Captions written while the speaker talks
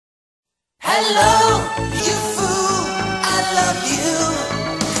Hello, you fool, I love you.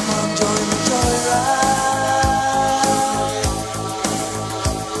 Come on, join the joyride.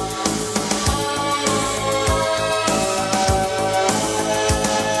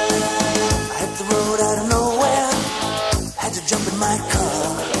 I hit the road out of nowhere, had to jump in my car.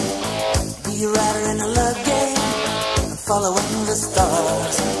 Be a rider in a love game, I'm following the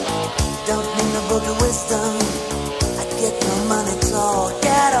stars. Don't need no book of wisdom, I get no money talk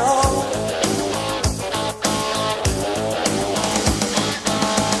at all.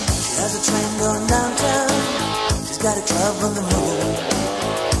 Train going downtown, she's got a club on the moon,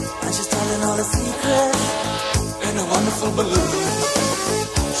 and she's telling all the secrets in a wonderful balloon.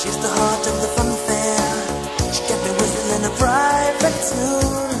 She's the heart of the fun fair, she kept me whistling a private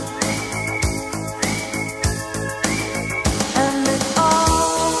tune. And it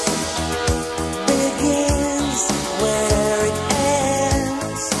all begins where it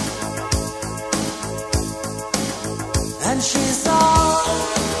ends, and she's all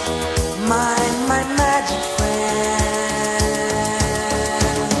my magic friend.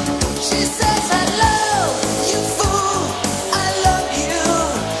 She says, hello, you fool, I love you.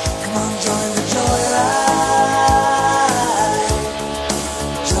 Come on, join the joyride.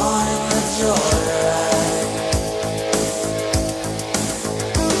 Join the joyride.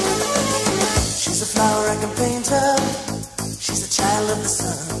 She's a flower, I can paint her. She's a child of the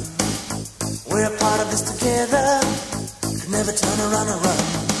sun. We're a part of this together. Could never turn around or run.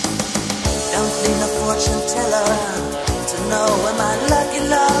 Don't need a fortune teller to know where my lucky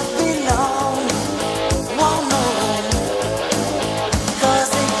love belongs.